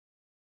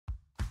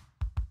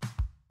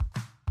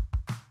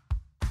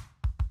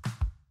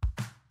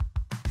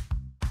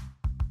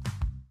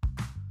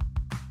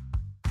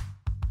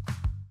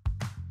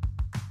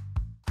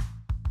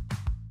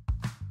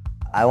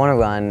I want to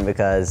run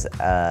because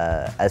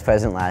as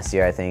president last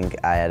year, I think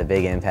I had a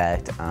big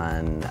impact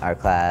on our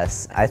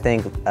class. I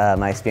think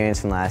my experience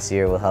from last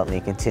year will help me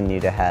continue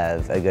to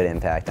have a good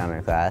impact on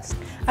our class.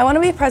 I want to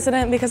be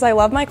president because I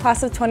love my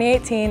class of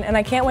 2018 and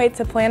I can't wait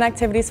to plan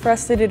activities for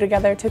us to do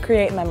together to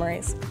create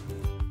memories.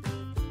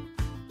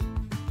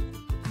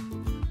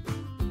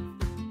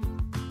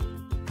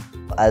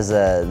 As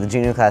the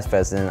junior class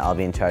president, I'll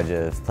be in charge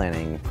of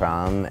planning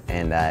prom,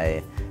 and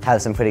I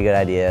have some pretty good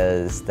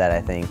ideas that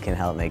I think can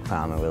help make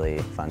prom a really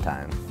fun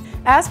time.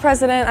 As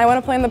president, I want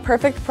to plan the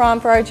perfect prom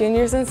for our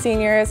juniors and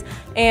seniors,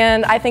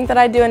 and I think that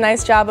I do a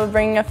nice job of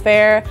bringing a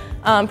fair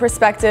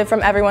perspective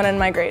from everyone in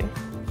my grade.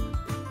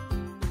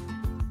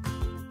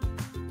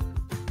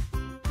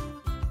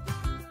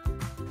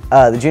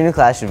 The junior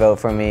class should vote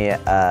for me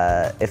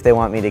if they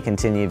want me to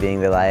continue being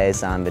the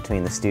liaison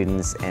between the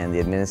students and the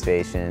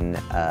administration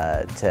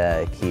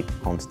to keep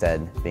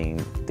Homestead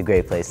being the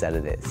great place that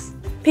it is.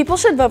 People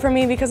should vote for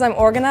me because I'm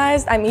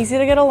organized, I'm easy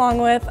to get along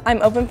with,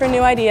 I'm open for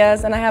new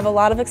ideas, and I have a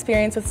lot of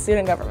experience with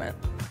student government.